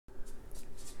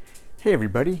Hey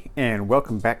everybody, and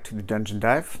welcome back to the Dungeon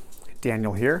Dive.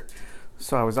 Daniel here.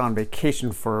 So I was on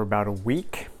vacation for about a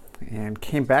week and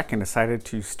came back and decided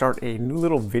to start a new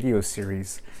little video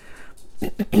series.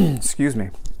 Excuse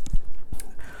me.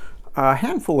 A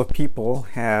handful of people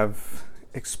have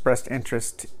expressed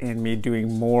interest in me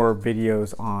doing more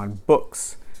videos on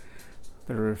books.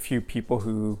 There are a few people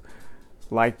who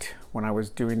liked when I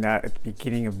was doing that at the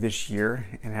beginning of this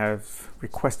year and have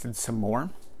requested some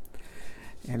more.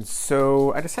 And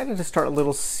so I decided to start a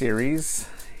little series,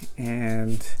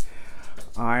 and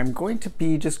I'm going to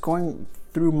be just going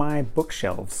through my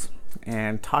bookshelves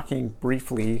and talking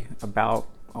briefly about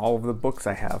all of the books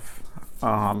I have.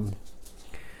 I'm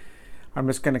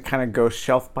just going to kind of go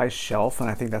shelf by shelf, and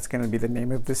I think that's going to be the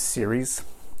name of this series.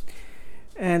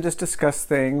 And just discuss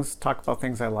things, talk about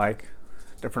things I like,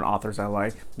 different authors I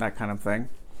like, that kind of thing.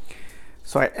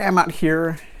 So I am out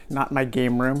here, not my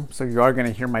game room, so you are going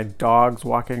to hear my dogs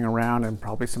walking around and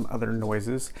probably some other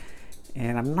noises.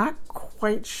 And I'm not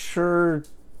quite sure,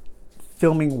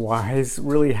 filming wise,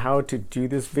 really how to do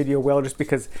this video well, just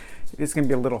because it is going to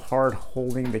be a little hard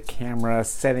holding the camera,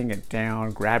 setting it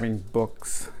down, grabbing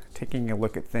books, taking a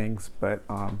look at things, but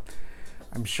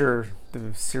I'm sure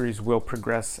the series will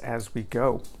progress as we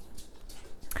go.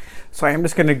 So I am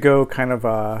just going to go kind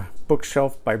of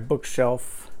bookshelf by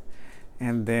bookshelf,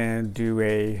 and then do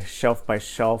a shelf by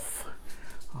shelf.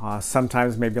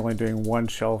 Sometimes maybe only doing one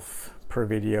shelf per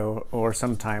video, or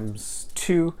sometimes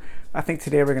two. I think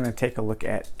today we're going to take a look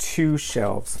at two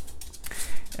shelves,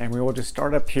 and we will just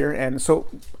start up here. And so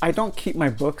I don't keep my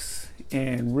books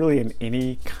in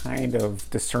any kind of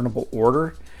discernible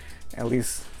order, at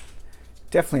least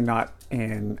definitely not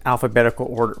in alphabetical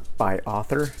order by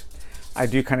author. I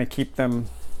do kind of keep them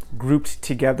grouped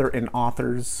together in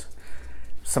authors.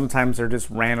 Sometimes they're just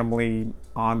randomly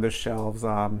on the shelves.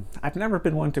 I've never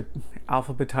been one to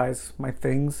alphabetize my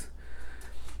things.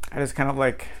 I just kind of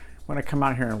like, when I come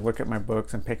out here and look at my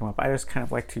books and pick them up, I just kind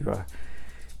of like to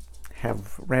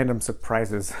have random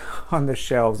surprises on the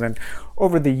shelves. And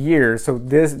over the years, so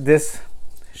this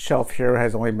shelf here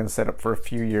has only been set up for a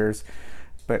few years,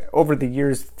 but over the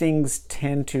years, things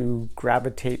tend to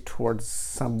gravitate towards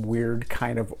some weird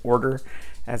kind of order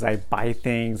as I buy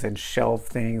things and shelve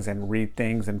things and read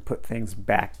things and put things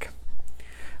back.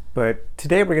 But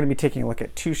today we're going to be taking a look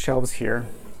at two shelves here.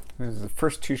 This is the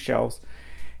first two shelves,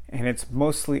 and it's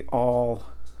mostly all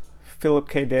Philip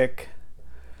K. Dick,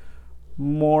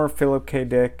 more Philip K.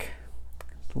 Dick,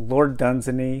 Lord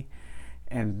Dunsany,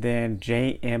 and then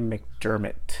J.M.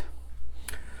 McDermott.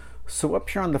 So up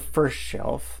here on the first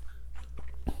shelf,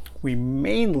 we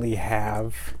mainly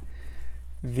have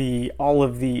all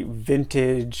of the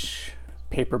vintage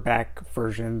paperback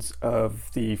versions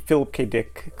of the Philip K.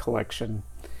 Dick collection.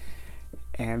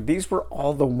 And these were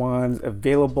all the ones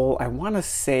available, I want to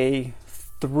say,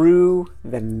 through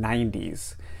the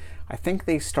 90s. I think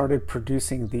they started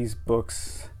producing these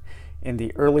books in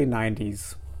the early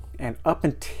 90s. And up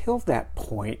until that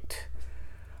point,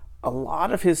 a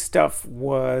lot of his stuff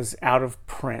was out of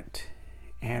print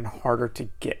and harder to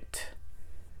get.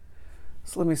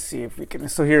 So let me see if we can.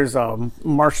 So here's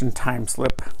Martian Time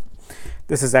Slip.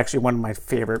 This is actually one of my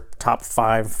favorite top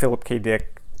 5 Philip K.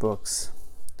 Dick books.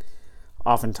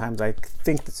 Oftentimes I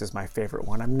think this is my favorite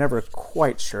one. I'm never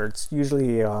quite sure. It's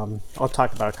usually, I'll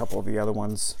talk about a couple of the other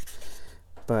ones.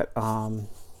 But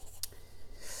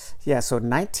yeah, so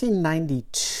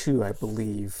 1992, I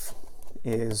believe,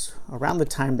 is around the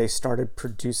time they started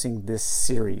producing this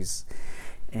series.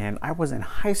 And I was in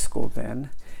high school then.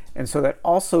 And so that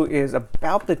also is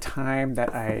about the time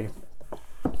that I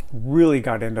really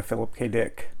got into Philip K.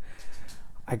 Dick.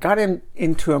 I got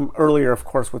into him earlier, of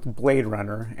course, with Blade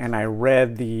Runner, and I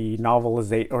read the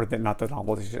novelization, or not the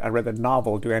novelization, I read the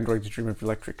novel, Do Androids Dream of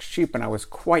Electric Sheep, and I was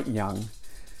quite young.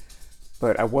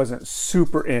 But I wasn't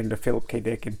super into Philip K.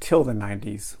 Dick until the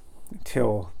 90s,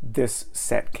 until this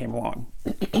set came along.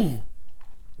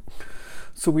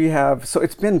 So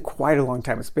it's been quite a long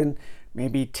time. It's been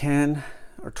maybe 10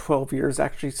 or 12 years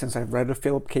actually since I've read a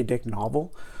Philip K. Dick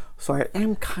novel. So I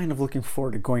am kind of looking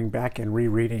forward to going back and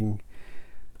rereading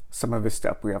some of his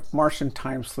stuff. We have Martian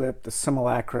Time Slip, The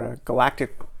Simulacra,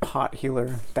 Galactic Pot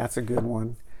Healer, that's a good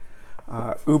one.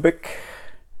 Ubik,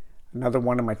 another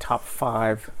one of my top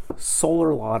 5.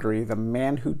 Solar Lottery, The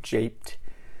Man Who Japed,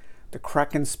 The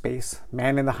Crack in Space,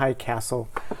 Man in the High Castle.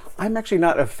 I'm actually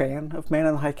not a fan of Man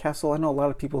in the High Castle. I know a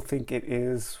lot of people think it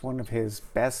is one of his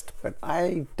best, but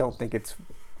I don't think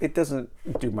it doesn't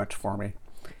do much for me.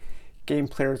 Game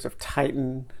Players of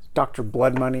Titan, Dr.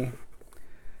 Blood Money,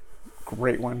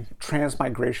 great one.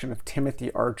 Transmigration of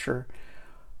Timothy Archer.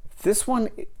 This one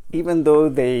even though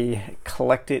they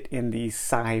collect it in the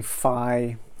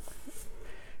sci-fi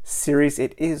series,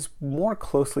 it is more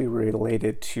closely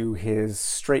related to his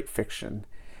straight fiction,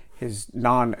 his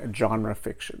non-genre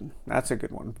fiction. That's a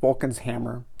good one. Vulcan's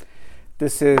Hammer.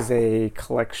 This is a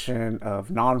collection of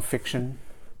non-fiction.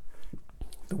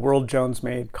 The World Jones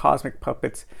Made, Cosmic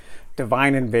Puppets,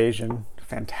 Divine Invasion.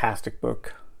 Fantastic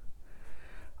book.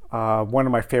 One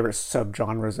of my favorite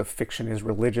subgenres of fiction is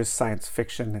religious science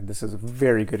fiction, and this is a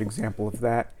very good example of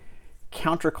that.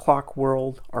 Counterclock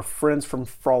World, Our Friends from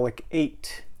Frolic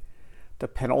 8, The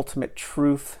Penultimate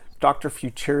Truth, Dr.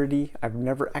 Futurity. I've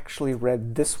never actually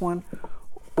read this one,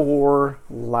 or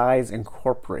Lies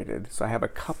Incorporated. So I have a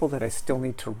couple that I still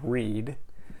need to read.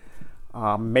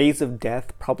 Maze of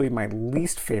Death, probably my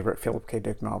least favorite Philip K.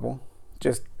 Dick novel.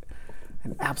 Just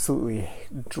an absolutely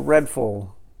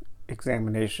dreadful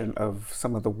examination of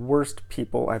some of the worst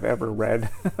people I've ever read.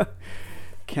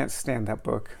 Can't stand that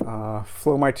book.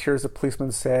 Flow My Tears, the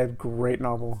Policeman Said, great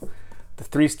novel. The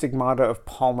Three Stigmata of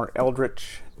Palmer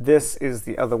Eldritch. This is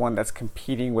the other one that's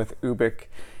competing with Ubik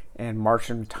and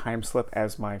Martian Timeslip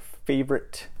as my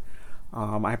favorite.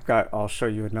 I'll show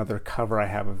you another cover I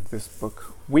have of this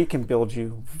book. We Can Build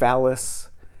You, Valis.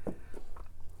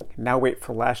 Now Wait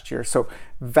for Last Year. So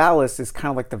Valis is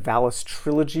kind of like the Valis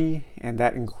trilogy, and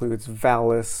that includes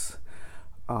Valis,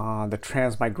 the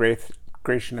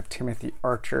Transmigration of Timothy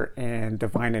Archer, and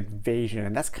Divine Invasion.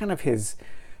 And that's kind of his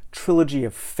trilogy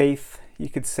of faith, you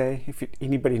could say. If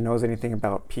anybody knows anything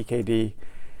about PKD,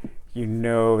 you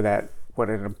know that what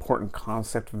an important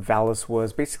concept Valis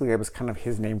was. Basically, it was kind of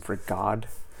his name for God.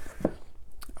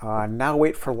 Now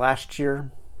Wait for Last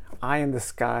Year, Eye in the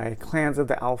Sky, Clans of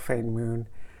the Alphane Moon,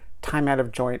 Time Out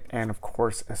of Joint, and of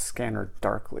course, A Scanner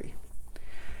Darkly.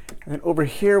 And then over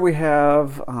here we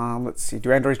have, let's see,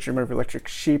 Do Androids Dream of Electric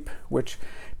Sheep, which,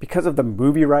 because of the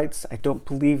movie rights, I don't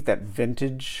believe that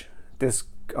Vintage, this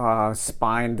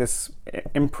spine, this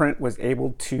imprint, was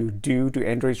able to do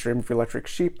Androids Dream of Electric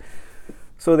Sheep.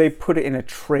 So they put it in a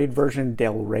trade version,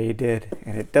 Del Rey did,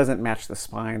 and it doesn't match the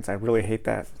spines. I really hate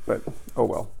that, but oh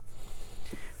well.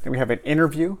 Then we have an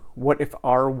interview, What If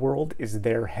Our World Is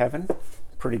Their Heaven?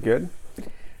 Pretty good.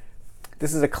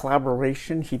 This is a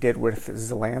collaboration he did with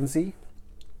Zelanzi,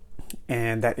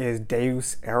 and that is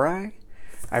Deus Erai.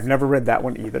 I've never read that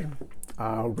one either.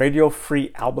 Radio Free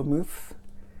Albemuth,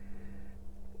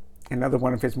 another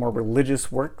one of his more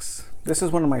religious works. This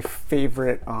is one of my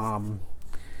favorite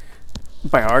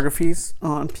biographies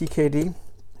on PKD.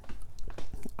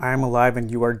 I Am Alive and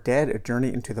You Are Dead, A Journey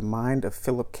into the Mind of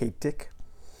Philip K. Dick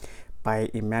by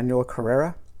Emmanuel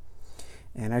Carrera.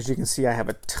 And as you can see, I have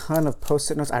a ton of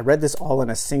post-it notes. I read this all in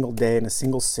a single day, in a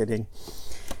single sitting.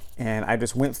 And I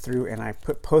just went through and I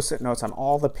put post-it notes on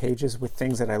all the pages with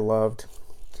things that I loved.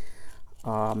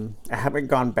 I haven't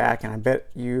gone back, and I bet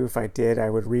you if I did, I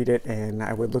would read it and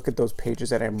I would look at those pages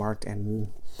that I marked and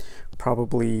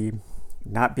probably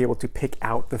not be able to pick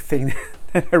out the thing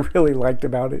that I really liked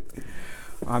about it.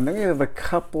 Then we have a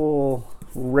couple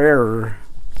rarer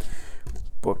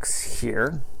books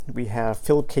here. We have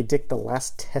Philip K. Dick, The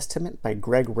Last Testament by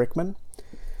Greg Rickman,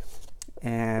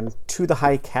 and To the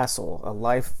High Castle,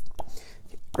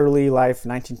 early life,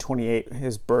 1928,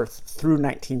 his birth through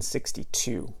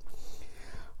 1962.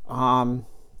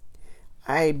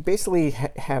 I basically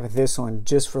have this one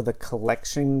just for the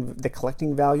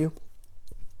collecting value,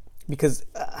 because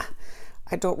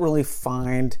I don't really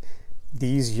find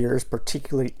these years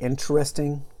particularly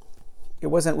interesting. It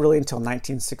wasn't really until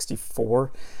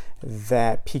 1964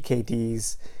 that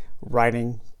PKD's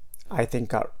writing, I think,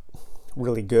 got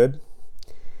really good.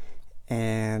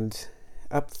 And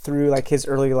up through like his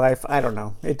early life, I don't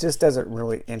know. It just doesn't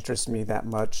really interest me that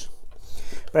much.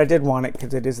 But I did want it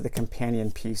because it is the companion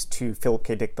piece to Philip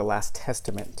K. Dick, The Last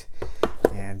Testament.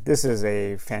 And this is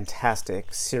a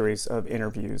fantastic series of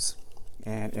interviews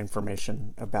and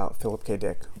information about Philip K.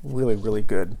 Dick. Really, really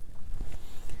good.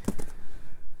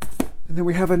 And then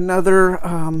we have another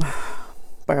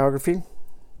biography,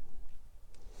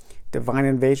 Divine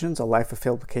Invasions, A Life of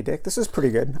Philip K. Dick. This is pretty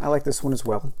good. I like this one as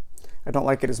well. I don't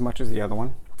like it as much as the other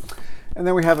one. And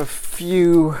then we have a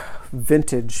few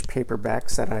vintage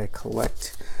paperbacks that I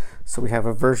collect. So we have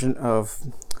a version of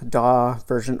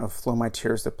version of Flow My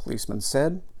Tears, the Policeman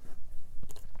Said.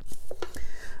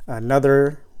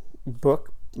 Another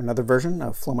version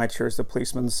of Flow My Tears, the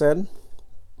Policeman Said.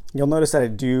 You'll notice that I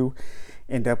do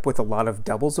end up with a lot of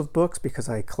doubles of books because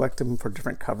I collect them for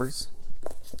different covers.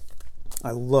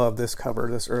 I love this cover,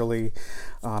 this early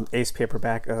ace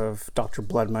paperback of Dr.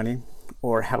 Blood Money,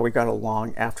 or How We Got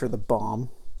Along After the Bomb.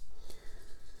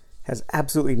 Has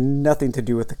absolutely nothing to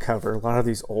do with the cover. A lot of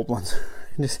these old ones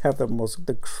just have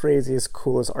the craziest,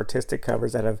 coolest artistic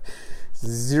covers that have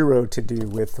zero to do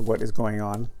with what is going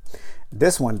on.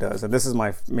 This one does, and this is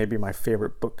maybe my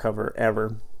favorite book cover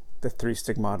ever, The Three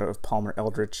Stigmata of Palmer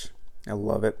Eldritch. I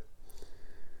love it.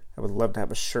 I would love to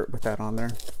have a shirt with that on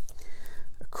there.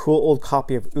 A cool old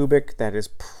copy of Ubik that is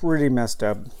pretty messed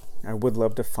up. I would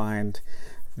love to find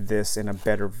this in a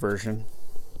better version.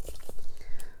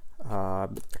 A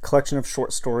collection of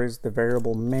short stories, The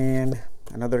Variable Man,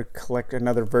 another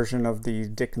version of the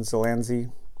Dick and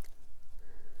Zelansky,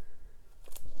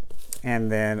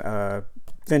 and then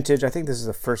vintage. I think this is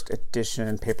the first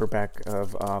edition paperback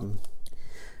of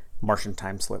Martian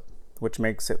Timeslip, which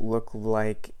makes it look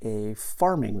like a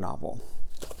farming novel.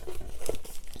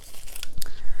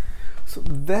 So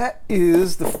that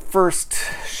is the first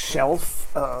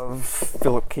shelf of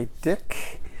Philip K.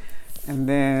 Dick. And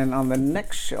then on the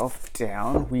next shelf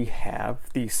down, we have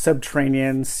the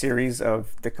Subterranean series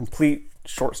of the complete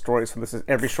short stories. So this is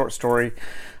every short story.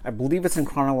 I believe it's in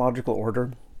chronological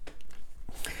order.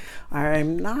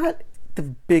 I'm not the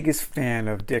biggest fan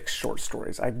of Dick's short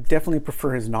stories. I definitely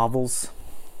prefer his novels.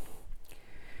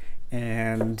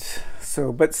 And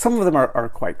so, but some of them are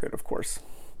quite good, of course.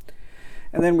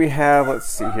 And then we have, let's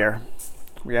see here,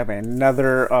 we have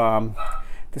another,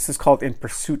 this is called In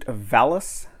Pursuit of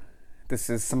Valis. This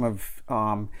is some of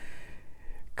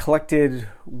collected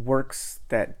works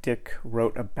that Dick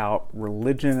wrote about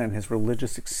religion and his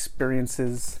religious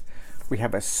experiences. We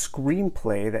have a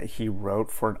screenplay that he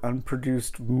wrote for an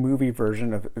unproduced movie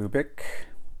version of Ubik.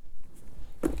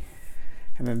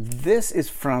 And then this is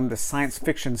from the Science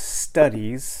Fiction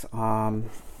Studies. I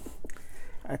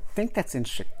think that's in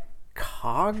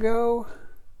Chicago.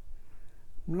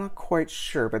 I'm not quite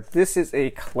sure, but this is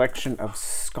a collection of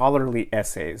scholarly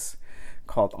essays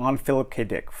called On Philip K.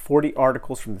 Dick, 40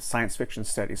 articles from the Science Fiction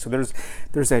Studies. So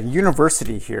there's a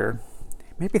university here,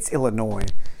 maybe it's Illinois,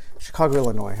 Chicago,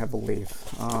 Illinois, I believe.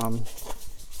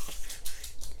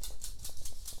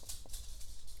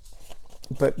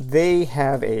 But they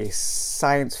have a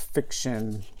science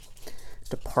fiction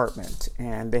department,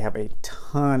 and they have a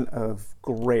ton of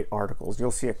great articles.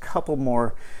 You'll see a couple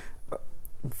more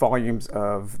volumes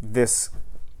of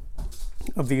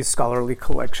these scholarly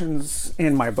collections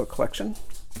in my book collection.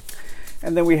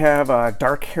 And then we have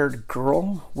Dark-Haired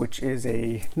Girl, which is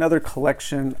another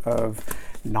collection of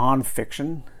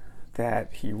nonfiction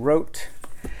that he wrote.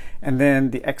 And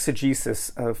then The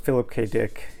Exegesis of Philip K.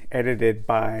 Dick, edited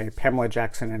by Pamela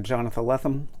Jackson and Jonathan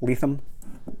Lethem.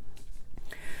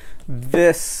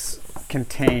 This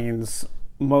contains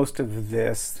most of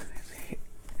this.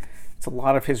 It's a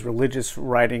lot of his religious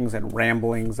writings and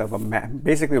ramblings of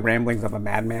basically ramblings of a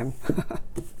madman.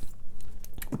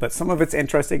 But some of it's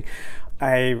interesting.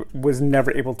 I was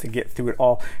never able to get through it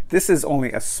all. This is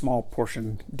only a small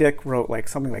portion. Dick wrote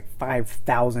something like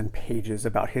 5,000 pages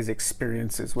about his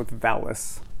experiences with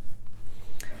Valis.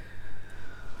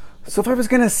 So if I was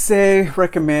going to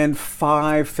recommend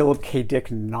 5 Philip K.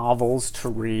 Dick novels to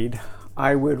read,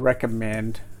 I would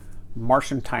recommend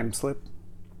Martian Timeslip,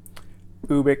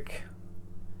 Ubik,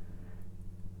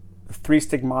 The Three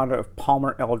Stigmata of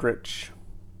Palmer Eldritch,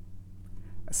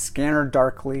 A Scanner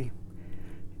Darkly,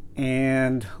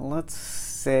 and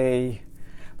let's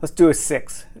do a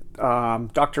 6.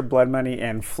 Dr. Blood Money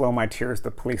and Flow My Tears, The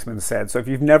Policeman Said. So if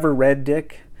you've never read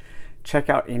Dick, check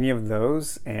out any of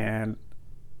those, and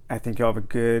I think you'll have a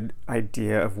good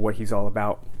idea of what he's all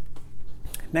about.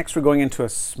 Next, we're going into a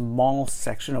small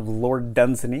section of Lord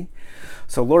Dunsany.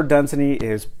 So Lord Dunsany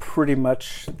is pretty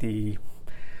much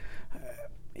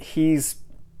he's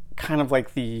kind of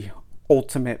like the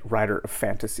ultimate writer of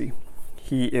fantasy.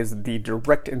 He is the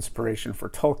direct inspiration for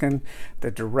Tolkien,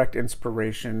 the direct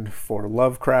inspiration for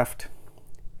Lovecraft,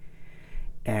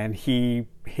 and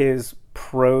his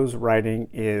prose writing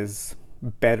is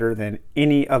better than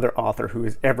any other author who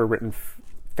has ever written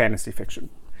fantasy fiction.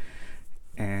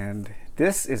 And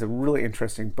this is a really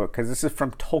interesting book because this is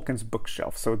from Tolkien's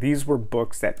bookshelf. So these were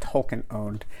books that Tolkien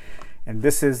owned. And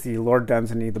this is the Lord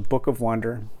Dunsany, the Book of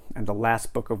Wonder, and the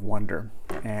Last Book of Wonder,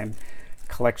 and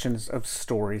collections of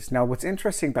stories. Now, what's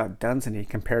interesting about Dunsany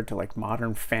compared to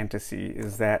modern fantasy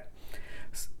is that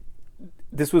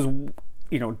this was,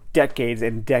 decades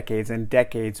and decades and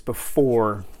decades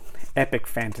before epic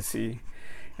fantasy.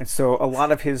 And so a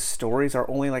lot of his stories are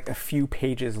only a few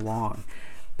pages long,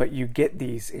 but you get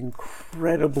these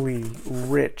incredibly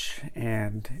rich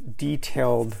and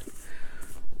detailed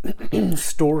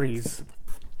stories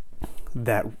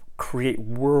that create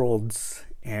worlds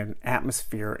and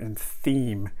atmosphere and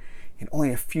theme in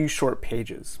only a few short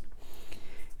pages.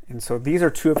 And so these are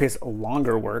two of his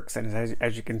longer works, and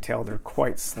as you can tell, they're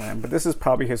quite slim. But this is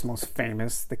probably his most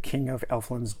famous, The King of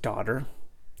Elfland's Daughter.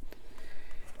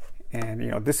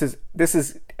 And this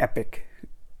is epic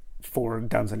for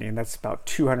Dunsany, and that's about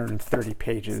 230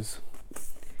 pages.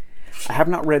 I have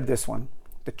not read this one,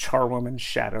 The Charwoman's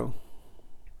Shadow.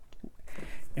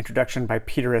 Introduction by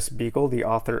Peter S. Beagle, the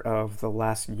author of The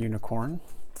Last Unicorn.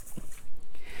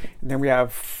 And then we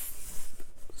have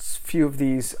a few of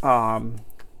these,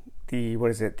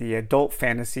 the adult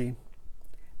fantasy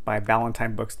by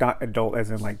Ballantine Books. Not adult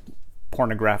as in like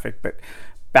pornographic, but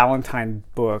Ballantine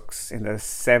Books in the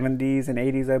 70s and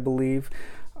 80s, I believe,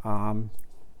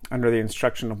 under the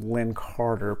instruction of Lynn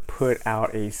Carter, put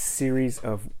out a series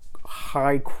of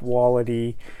high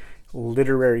quality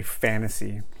literary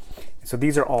fantasy. So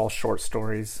these are all short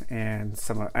stories, and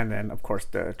then of course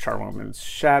the Charwoman's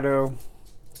Shadow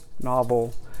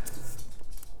novel,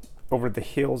 Over the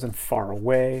Hills and Far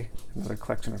Away, another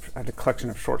collection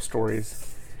of short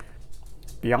stories,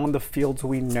 Beyond the Fields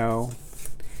We Know,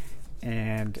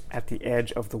 and At the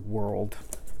Edge of the World.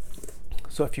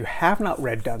 So if you have not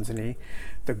read Dunsany,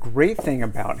 the great thing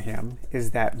about him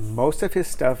is that most of his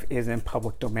stuff is in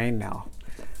public domain now,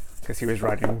 because he was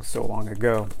writing so long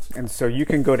ago. And so you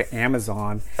can go to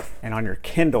Amazon, and on your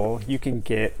Kindle you can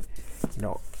get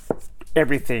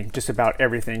everything, just about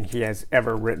everything he has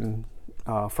ever written,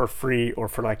 for free or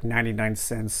for like 99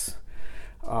 cents.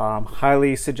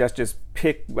 Highly suggest just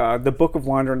pick The Book of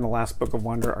Wonder and The Last Book of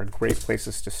Wonder are great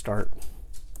places to start.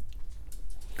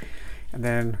 And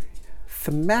then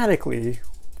thematically,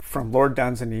 from Lord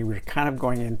Dunsany, we're kind of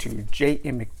going into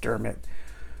J.M. McDermott.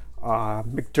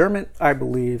 McDermott, I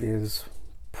believe, is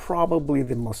probably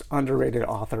the most underrated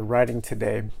author writing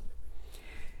today.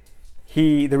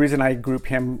 The reason I group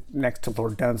him next to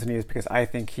Lord Dunsany is because I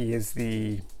think he is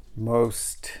the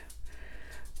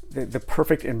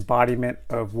perfect embodiment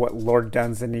of what Lord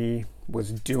Dunsany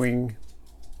was doing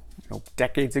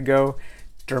decades ago.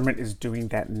 Dermott is doing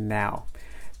that now.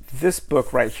 This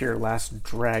book right here, Last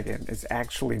Dragon, is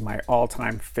actually my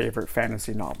all-time favorite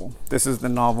fantasy novel. This is the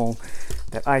novel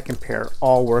that I compare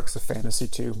all works of fantasy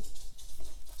to.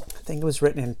 I think it was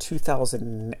written in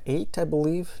 2008, I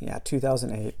believe. Yeah,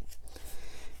 2008.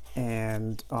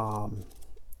 And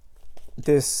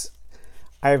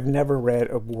I've never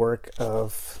read a work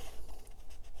of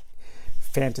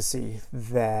fantasy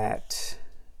that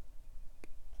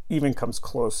even comes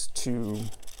close to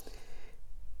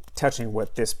touching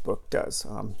what this book does.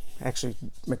 Actually,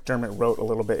 McDermott wrote a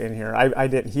little bit in here.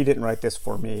 He didn't write this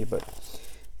for me, but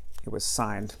it was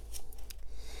signed.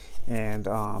 And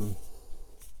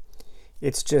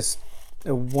it's just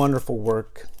a wonderful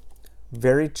work,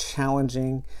 very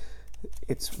challenging.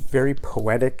 It's very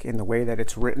poetic in the way that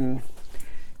it's written.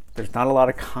 There's not a lot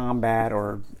of combat,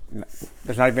 or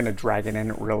there's not even a dragon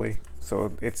in it really.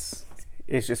 So it's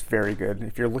just very good.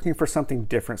 If you're looking for something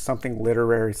different, something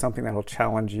literary, something that'll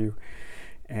challenge you,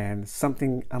 and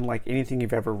something unlike anything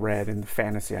you've ever read in the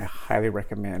fantasy, I highly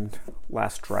recommend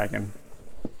Last Dragon.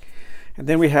 And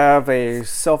then we have a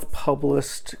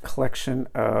self-published collection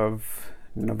of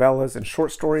novellas and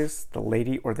short stories, The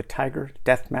Lady or the Tiger,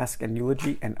 Death, Mask, and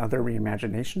Eulogy, and Other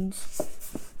Reimaginations.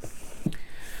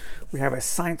 We have a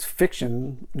science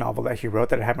fiction novel that he wrote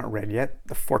that I haven't read yet,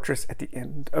 The Fortress at the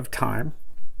End of Time.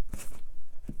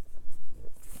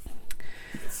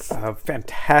 A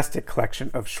fantastic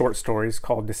collection of short stories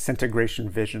called Disintegration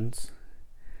Visions.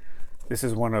 This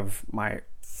is one of my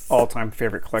all-time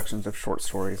favorite collections of short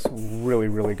stories. Really,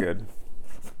 really good.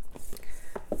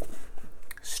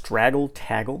 Straggle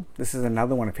Taggle. This is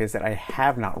another one of his that I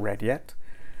have not read yet.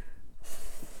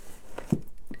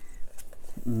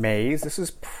 Maze. This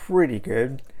is pretty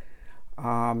good.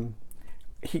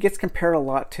 He gets compared a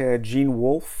lot to Gene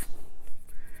Wolfe.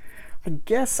 I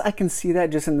guess I can see that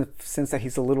just in the sense that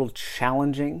he's a little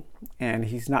challenging and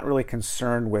he's not really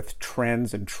concerned with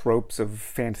trends and tropes of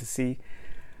fantasy.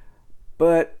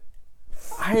 But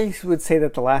I would say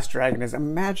that The Last Dragon is,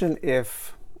 imagine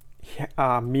if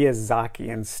Miyazaki,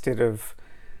 instead of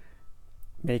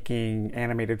making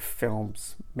animated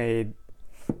films, made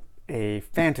a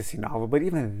fantasy novel. But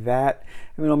even that,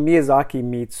 Miyazaki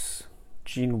meets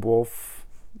Gene Wolfe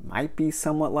might be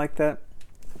somewhat like that.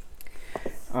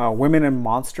 Women and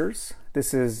Monsters.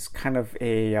 This is kind of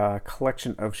a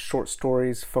collection of short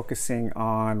stories focusing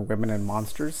on women and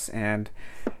monsters, and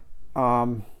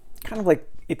kind of like,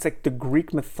 it's like the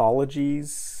Greek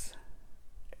mythologies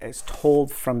as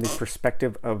told from the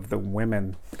perspective of the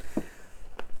women.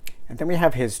 And then we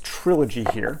have his trilogy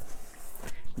here,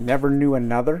 Never Knew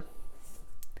Another,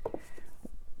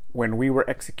 When We Were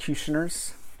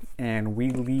Executioners, and We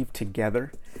Leave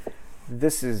Together.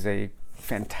 this is a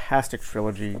fantastic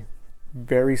trilogy.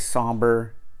 Very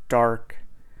somber, dark,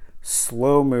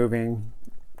 slow-moving,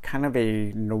 kind of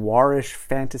a noirish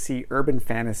fantasy, urban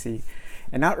fantasy,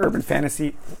 and not urban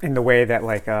fantasy in the way that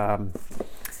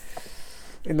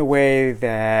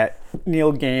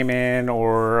Neil Gaiman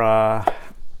or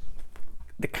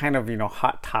the kind of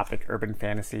hot topic urban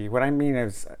fantasy. What I mean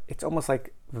is, it's almost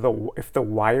like if The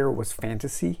Wire was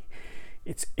fantasy.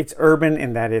 It's urban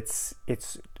in that it's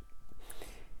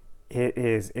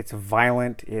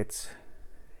violent, it's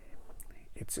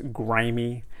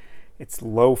grimy, it's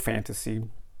low fantasy,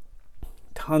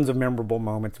 tons of memorable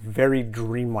moments, very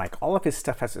dreamlike. All of his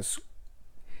stuff has this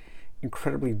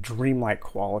incredibly dreamlike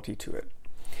quality to it.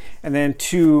 And then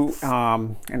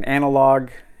an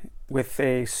analog with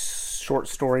a short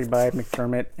story by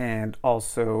McDermott, and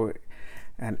also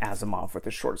an Asimov with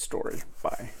a short story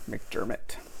by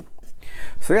McDermott.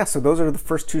 So those are the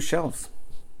first two shelves.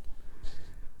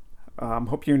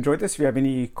 Hope you enjoyed this. If you have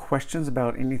any questions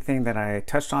about anything that I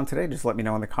touched on today, just let me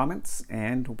know in the comments,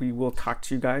 and we will talk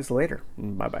to you guys later.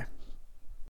 Bye-bye.